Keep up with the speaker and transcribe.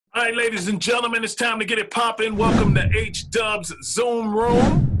right, ladies and gentlemen, it's time to get it popping. Welcome to Hdub's Zoom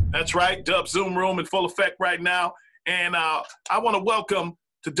Room. That's right, Dub Zoom Room in full effect right now. And I want to welcome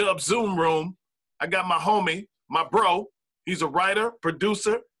to Dub Zoom Room. I got my homie, my bro. He's a writer,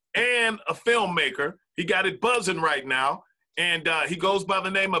 producer, and a filmmaker. He got it buzzing right now. And he goes by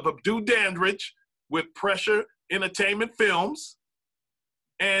the name of Hdub Dandridge with Pressure Entertainment Films.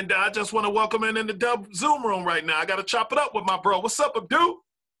 And I just want to welcome him in the Dub Zoom Room right now. I got to chop it up with my bro. What's up, Hdub?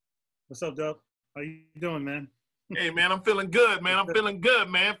 What's up, Dub? How you doing, man? Hey, man, I'm feeling good, man. I'm feeling good,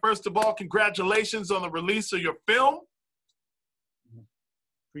 man. First of all, congratulations on the release of your film.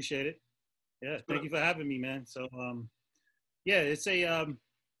 Appreciate it. Yeah, thank you for having me, man. So, yeah, it's a,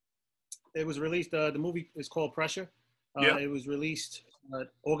 it was released, the movie is called Pressure. Yeah. It was released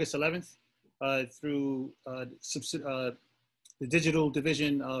August 11th through the digital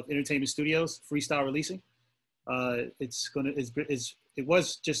division of Entertainment Studios, Freestyle Releasing. It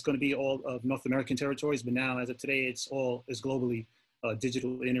was just going to be all of North American territories, but now, as of today, it's globally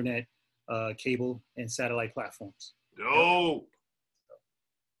digital internet, cable, and satellite platforms. Dope.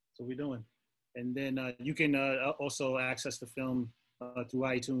 So we're doing. And then you can also access the film through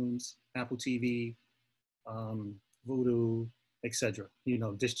iTunes, Apple TV, Vudu, etc. You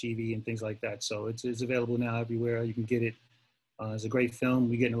know, Dish TV and things like that. So it's available now everywhere. You can get it. It's a great film.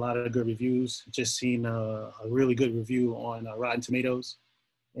 We're getting a lot of good reviews. Just seen a really good review on Rotten Tomatoes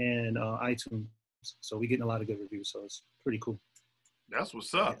and iTunes. So we're getting a lot of good reviews. So it's pretty cool. That's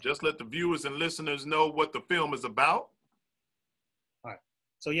what's up. Yeah. Just let the viewers and listeners know what the film is about. All right.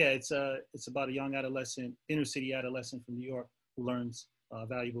 So yeah, it's about a young adolescent, inner city adolescent from New York who learns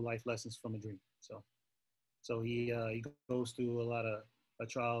valuable life lessons from a dream. So he goes through a lot of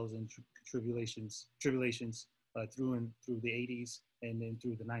trials and tribulations through the 80s and then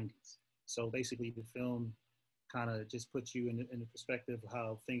through the 90s. So basically the film kind of just puts you in the perspective of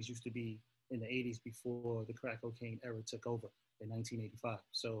how things used to be in the 80s before the crack cocaine era took over in 1985.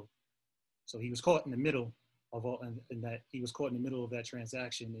 So he was caught in the middle of all, and that he was caught in the middle of that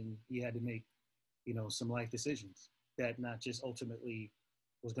transaction, and he had to make, you know, some life decisions that not just ultimately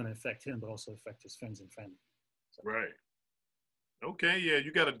was going to affect him, but also affect his friends and family. So, right. Okay. Yeah.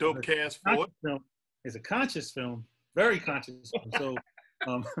 You got a dope cast for it. It's a conscious film, very conscious film.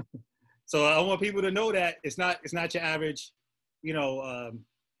 So, so I want people to know that it's not your average, you know,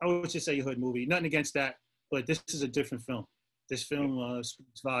 I would just say your hood movie. Nothing against that, but this is a different film. This film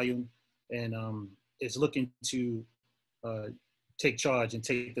speaks volume, and is looking to take charge and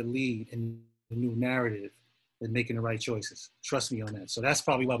take the lead in the new narrative and making the right choices. Trust me on that. So that's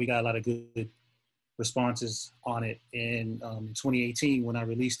probably why we got a lot of good responses on it. And in 2018, when I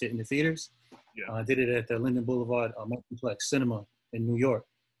released it in the theaters. Yeah. I did it at the Linden Boulevard Multiplex Cinema in New York.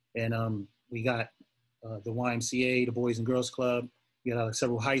 And we got the YMCA, the Boys and Girls Club. We got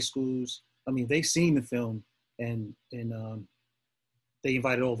several high schools. I mean, they've seen the film, and they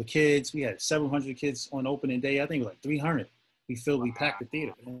invited all the kids. We had several hundred kids on opening day. I think like 300. We packed the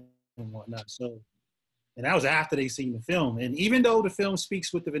theater and whatnot. So, and that was after they seen the film. And even though the film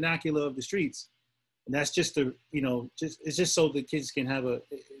speaks with the vernacular of the streets, and that's just it's just so the kids can have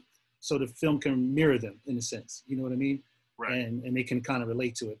so the film can mirror them in a sense, you know what I mean? Right. And they can kind of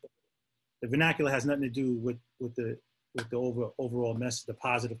relate to it. The vernacular has nothing to do with the overall message, the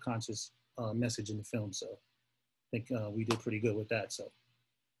positive conscious message in the film. So I think we did pretty good with that. So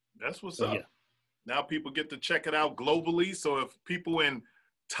that's what's up. Yeah. Now people get to check it out globally. So if people in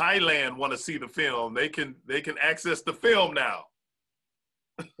Thailand want to see the film, they can access the film now.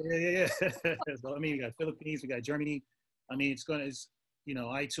 Yeah. So I mean, we got Philippines, we got Germany. I mean, you know,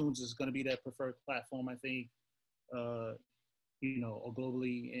 iTunes is going to be that preferred platform, I think, you know, or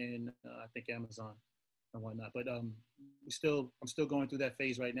globally, and I think Amazon and whatnot. But I'm still going through that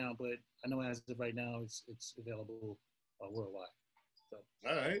phase right now. But I know as of right now, it's available worldwide. So.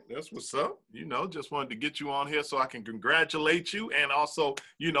 All right, that's what's up. You know, just wanted to get you on here so I can congratulate you, and also,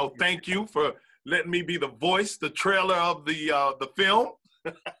 you know, thank you for letting me be the voice, the trailer of the film.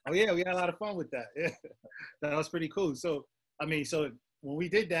 Oh yeah, we had a lot of fun with that. Yeah, that was pretty cool. So I mean, when we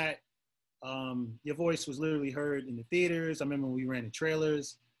did that, your voice was literally heard in the theaters. I remember when we ran the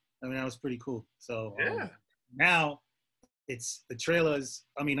trailers. I mean, that was pretty cool. So yeah. Now it's the trailers.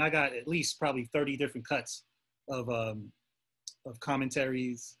 I mean, I got at least probably 30 different cuts of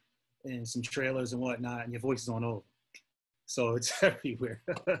commentaries and some trailers and whatnot, and your voice is on over. So it's everywhere.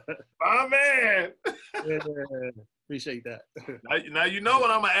 My man. Yeah, appreciate that. Now you know what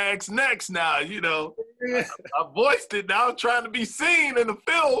I'm gonna ask next. Now you know I voiced it. Now I'm trying to be seen in the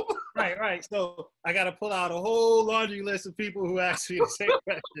film. Right. So I got to pull out a whole laundry list of people who asked me the same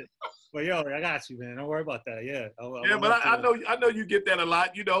question. Well, yo, I got you, man. Don't worry about that. Yeah. Yeah, but I know you get that a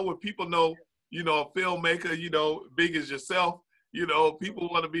lot. You know, when people know, you know, a filmmaker, you know, big as yourself, you know, people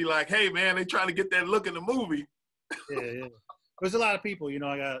want to be like, hey, man, they trying to get that look in the movie. Yeah. There's a lot of people, you know,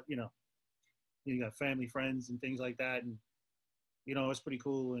 I got, you got family, friends, and things like that. And, you know, it's pretty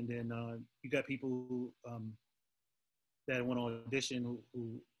cool. And then you got people who, that want to audition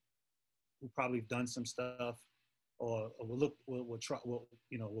who probably have done some stuff or will try, will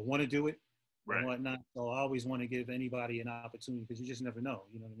want to do it and whatnot. So I always want to give anybody an opportunity because you just never know,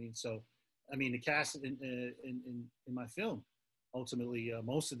 you know what I mean? So, I mean, the cast in my film, ultimately,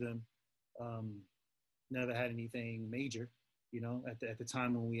 most of them never had anything major, you know, at the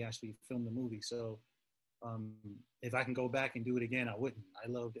time when we actually filmed the movie. So if I can go back and do it again, I wouldn't. I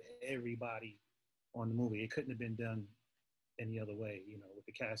loved everybody on the movie. It couldn't have been done any other way, you know, with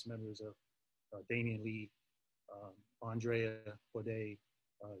the cast members of Damian Lee, Andrea Corday,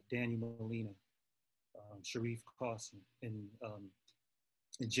 Daniel Molina, Sharif Carson, and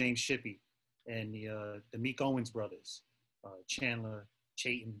James Shippey, and the Meek Owens brothers, Chandler,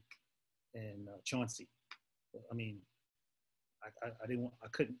 Chayton, and Chauncey. I mean, I didn't want, I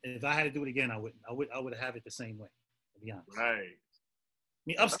couldn't, if I had to do it again, I wouldn't. I would have it the same way, to be honest. Right. I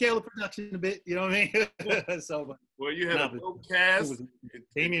mean, upscale the production a bit, you know what I mean? So, well, you had a dope cast.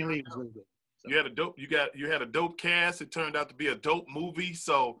 Damian Lee was really good. So. You had a dope cast. It turned out to be a dope movie.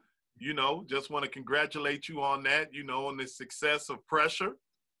 So, you know, just want to congratulate you on that, you know, on the success of Pressure.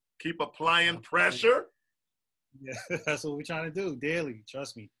 Keep applying pressure. Yeah, that's what we're trying to do daily,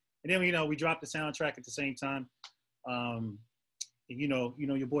 trust me. And then, you know, we dropped the soundtrack at the same time. You know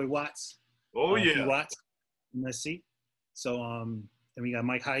your boy Watts. Oh, yeah. Watts. Let's see. So, and we got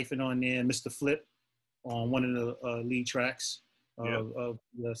Mike Hyphen on there, Mr. Flip on one of the lead tracks of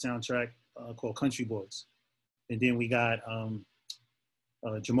the soundtrack called Country Boys. And then we got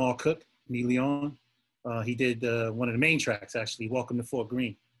Jamal Cook, Me Leon. He did one of the main tracks, actually, Welcome to Fort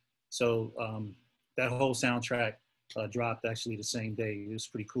Greene. So that whole soundtrack dropped actually the same day. It was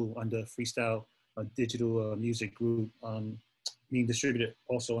pretty cool under Freestyle Digital Music Group, being distributed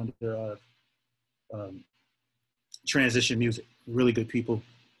also under Transition Music. Really good people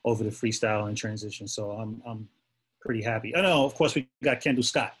over the Freestyle and Transition. So I'm pretty happy. I know, of course, we got Kendall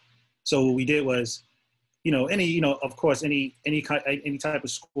Scott. So what we did was, you know, of course, any type of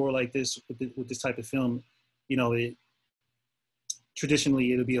score like this with this type of film, you know,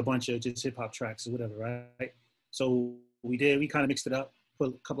 traditionally it'll be a bunch of just hip hop tracks or whatever, right? So we kind of mixed it up, put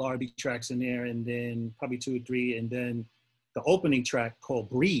a couple of R&B tracks in there, and then probably 2 or 3, and then the opening track called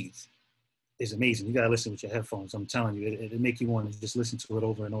Breathe is amazing. You gotta listen with your headphones. I'm telling you, it'll make you want to just listen to it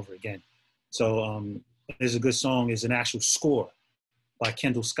over and over again. So there's a good song, is an actual score by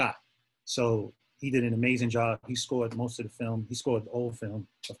Kendall Scott. So he did an amazing job. He scored most of the film. He scored the old film,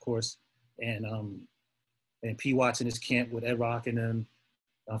 of course. And P. Watts and his camp with Ed Rock and them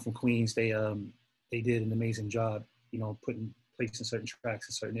from Queens, they did an amazing job, you know, placing certain tracks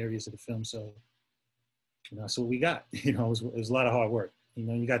in certain areas of the film. So, you know, that's what we got. You know, it was a lot of hard work. You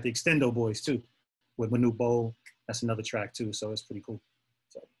know, you got the Extendo Boys too, with Manu Bowl. That's another track too. So it's pretty cool.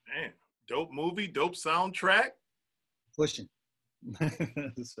 So, man, dope movie, dope soundtrack. Pushing.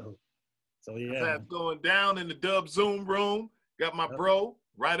 So yeah. That's going down in the Dub Zoom room. Got my bro,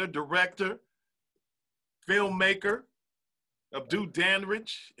 writer, director, filmmaker, Abdul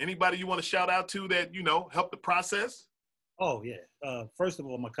Danridge. Anybody you want to shout out to that, you know, helped the process? Oh, yeah. First of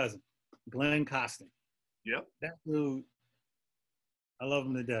all, my cousin, Glenn Costin. Yep. That dude, I love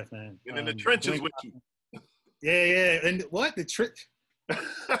him to death, man. And in the trenches Glenn with Costin. you. Yeah. And what? The trick?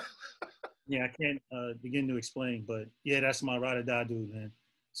 Yeah, I can't begin to explain, but yeah, that's my ride or die dude, man.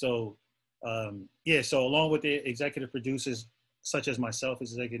 So, so along with the executive producers, such as myself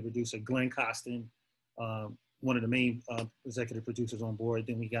as executive producer, Glenn Costin, one of the main executive producers on board.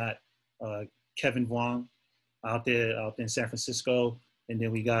 Then we got Kevin Wong out there in San Francisco. And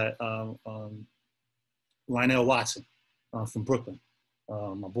then we got Lionel Watson from Brooklyn,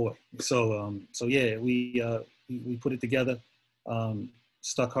 my boy. So yeah, we put it together,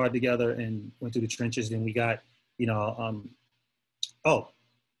 stuck hard together and went through the trenches. Then we got, you know,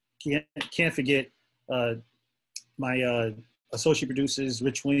 can't forget my associate producers,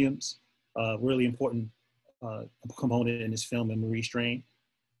 Rich Williams, really important component in this film, and Marie Strain,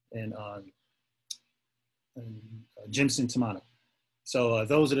 and Jimson Tamano. So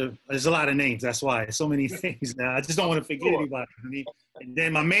there's a lot of names. That's why so many things now. I just don't want to forget anybody. I mean, and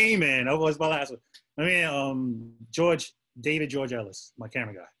then my main man, that was my last one. I mean, David George Ellis, my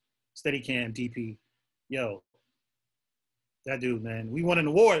camera guy, Steadicam DP. Yo, that dude, man. We won an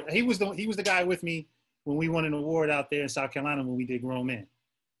award. He was the guy with me when we won an award out there in South Carolina when we did Grown Men.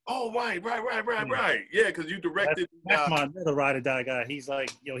 Oh, Yeah. right. Yeah, because you directed. That's my another ride or die guy. He's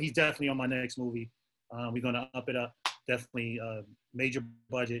like, he's definitely on my next movie. We're gonna up it up. Definitely major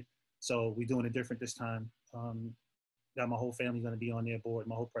budget. So we're doing it different this time. Got my whole family gonna be on their board,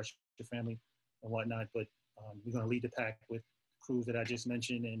 my whole Pressure family and whatnot. But we're gonna lead the pack with crews that I just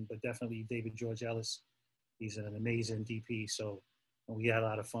mentioned, but definitely David George Ellis. He's an amazing DP. So we had a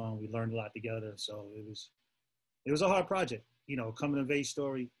lot of fun. We learned a lot together. So it was a hard project. Coming of age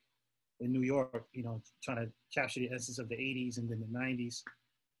story in New York, trying to capture the essence of the 80s and then the 90s.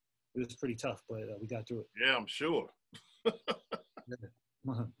 It was pretty tough, but we got through it. Yeah, I'm sure. You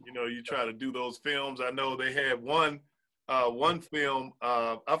try to do those films. I know they had one film.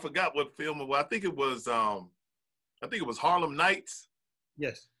 I forgot what film it was. I think it was Harlem Nights.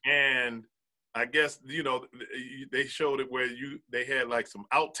 Yes. And I guess they showed it where they had like some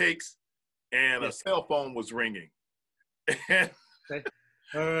outtakes, and a cell phone was ringing. And, okay.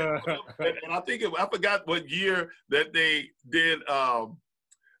 and I forgot what year that they did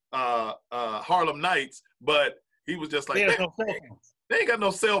Harlem Nights, but he was just like, they ain't got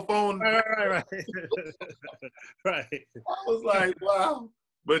no cell phone. Right. Right. I was like, wow.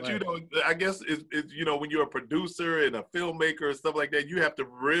 But I guess it's when you're a producer and a filmmaker and stuff like that, you have to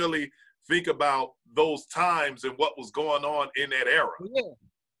really think about those times and what was going on in that era. Yeah.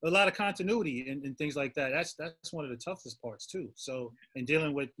 A lot of continuity and things like that. That's one of the toughest parts too. So, in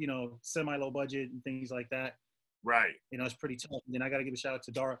dealing with, semi-low budget and things like that. Right. It's pretty tough. And then I got to give a shout out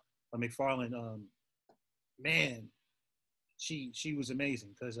to Dara McFarlane. Man, she was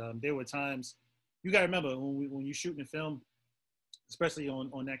amazing because there were times, you got to remember when you're shooting a film, especially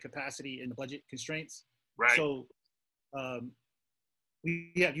on that capacity and the budget constraints. Right. So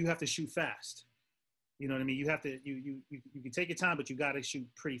you have to shoot fast. You know what I mean? You have to you can take your time, but you got to shoot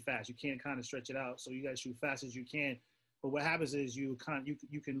pretty fast. You can't kind of stretch it out. So you got to shoot fast as you can. But what happens is you can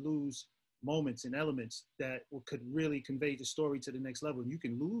lose moments and elements that could really convey the story to the next level. And you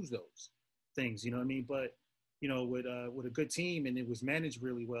can lose those things. You know what I mean? But with a good team, and it was managed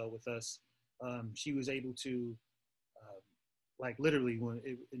really well with us. She was able to like literally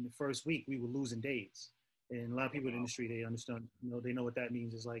in the first week we were losing days. And a lot of people in the industry, they understand. They know what that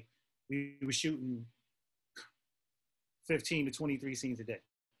means. Is like we were shooting 15 to 23 scenes a day.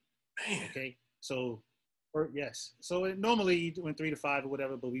 Man. Okay. So, yes. So normally you doing 3 to 5 or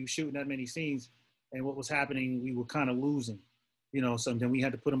whatever, but we were shooting that many scenes, and what was happening, we were kind of losing, so then we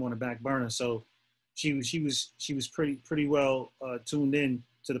had to put them on the back burner. So she was pretty well tuned in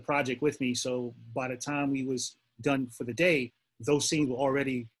to the project with me. So by the time we was done for the day, those scenes were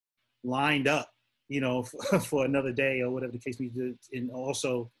already lined up, for another day or whatever the case may be. And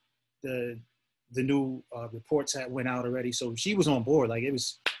also the new reports that went out already. So she was on board. Like it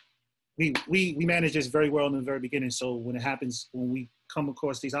was, we managed this very well in the very beginning. So when it happens, when we come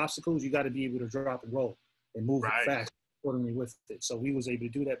across these obstacles, you got to be able to drop and roll and move fast accordingly with it. So we was able to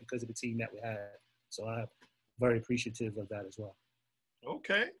do that because of the team that we had. So I'm very appreciative of that as well.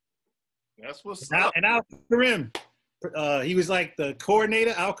 Okay. That's what's up. And Al Karim, he was like the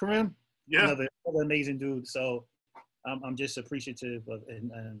coordinator, Al Karim. Yeah. Another amazing dude. So I'm just appreciative of,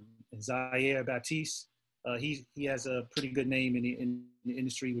 and Zaire Baptiste. He has a pretty good name in the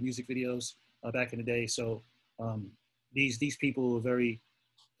industry with music videos back in the day. So these people were very,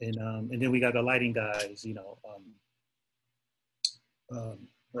 and then we got the lighting guys.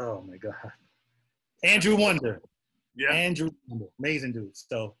 Oh my God, Andrew Wonder. Yeah, Andrew Wonder, amazing dude.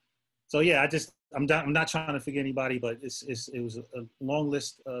 So yeah, I'm not trying to forget anybody, but it was a long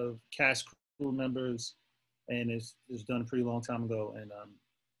list of cast crew members, and it's done a pretty long time ago, and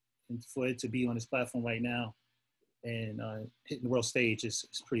for it to be on this platform right now and hitting the world stage is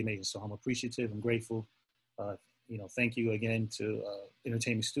pretty amazing. So I'm appreciative. I'm grateful. Thank you again to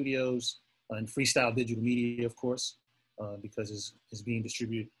Entertainment Studios and Freestyle Digital Media, of course, because it's being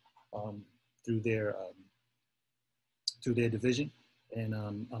distributed through their division, and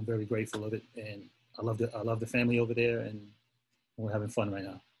I'm very grateful of it. And I love the family over there, and we're having fun right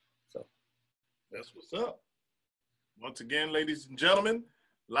now. So that's what's up. Once again, ladies and gentlemen,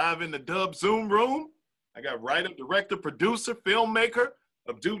 live in the Hdub Zoom room, I got writer, director, producer, filmmaker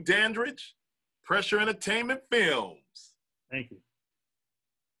Hdub Dandridge, Pressure Entertainment Films. Thank you.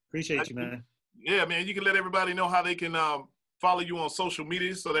 Appreciate you, man. Yeah, man. You can let everybody know how they can follow you on social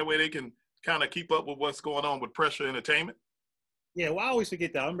media, so that way they can kind of keep up with what's going on with Pressure Entertainment. Yeah, well, I always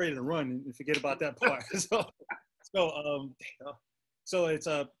forget that. I'm ready to run and forget about that part. So it's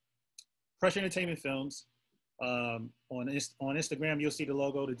Pressure Entertainment Films. On Instagram, you'll see the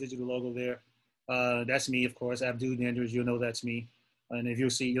logo, the digital logo there. That's me, of course. Hdub Dandridge, you'll know that's me. And if you'll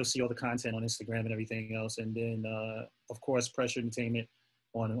see all the content on Instagram and everything else. And then, of course, Pressure Entertainment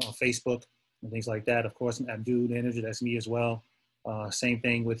on Facebook and things like that. Of course, Hdub, the Energy, that's me as well. Same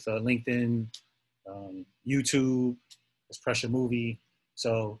thing with LinkedIn, YouTube, it's Pressure Movie.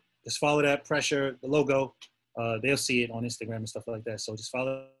 So just follow that Pressure, the logo. They'll see it on Instagram and stuff like that. So just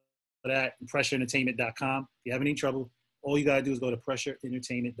follow that, pressureentertainment.com. If you have any trouble, all you gotta do is go to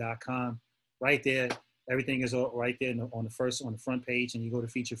pressureentertainment.com. Right there, everything is all right there on the front page, and you go to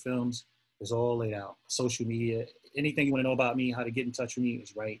feature films. It's all laid out. Social media, anything you want to know about me, how to get in touch with me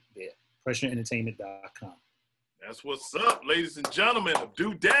is right there. pressureentertainment.com. That's what's up, ladies and gentlemen.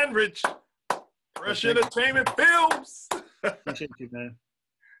 Hdub Dandridge, Pressure Entertainment Films. Appreciate you, man.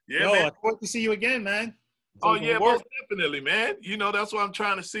 Yeah, man. I hope to see you again, man. Oh yeah, most definitely, man. You know, that's what I'm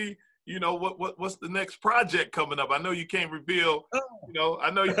trying to see. You know, what's the next project coming up? I know you can't reveal. You know,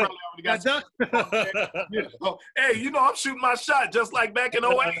 I know you probably already got. You know, hey, you know, I'm shooting my shot just like back in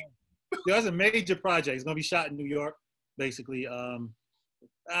 08. That's a major project. It's gonna be shot in New York, basically. I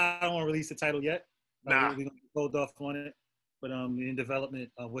don't want to release the title yet. Nah. We're gonna hold off on it, but we're in development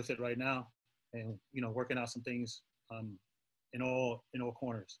with it right now, and you know, working out some things in all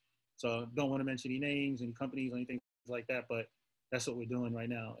corners. So don't want to mention any names, any companies, or anything like that, but that's what we're doing right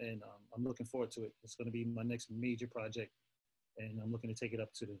now, and I'm looking forward to it. It's going to be my next major project, and I'm looking to take it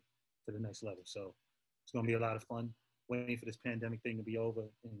up to the next level. So it's going to be a lot of fun. Waiting for this pandemic thing to be over,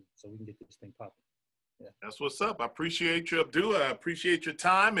 and so we can get this thing popping. Yeah. That's what's up. I appreciate you, Hdub. I appreciate your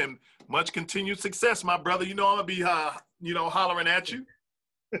time and much continued success, my brother. You know I'll be hollering at you.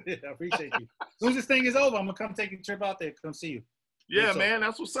 I appreciate you. As soon as this thing is over, I'm gonna come take a trip out there, come see you. Yeah, man.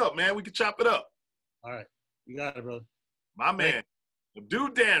 That's what's up, man. We can chop it up. All right, you got it, brother. My man,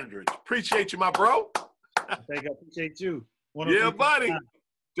 Hdub Dandridge. Appreciate you, my bro. Thank you. I appreciate you. Yeah, buddy.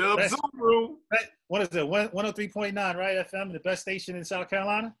 Hdub Zoom Room. What is it? 103.9, right? FM, the best station in South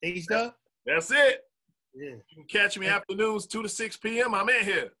Carolina. Hdub. That's it. Yeah. You can catch me afternoons 2 to 6 p.m. I'm in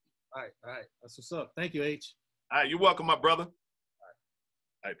here. All right. That's what's up. Thank you, H. All right, you're welcome, my brother. All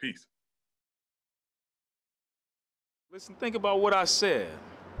right, peace. Listen, think about what I said.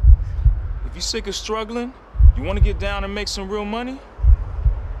 If you're sick of struggling, you want to get down and make some real money,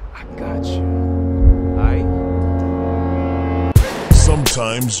 I got you. All right?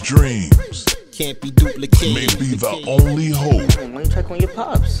 Sometimes dreams can't be duplicated. may be the only hope Let me check on your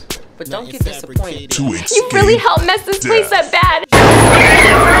pops. But don't get disappointed. to escape You really helped mess this place up bad.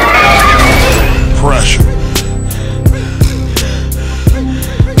 pressure.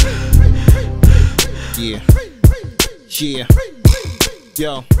 Yeah.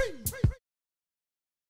 Yo.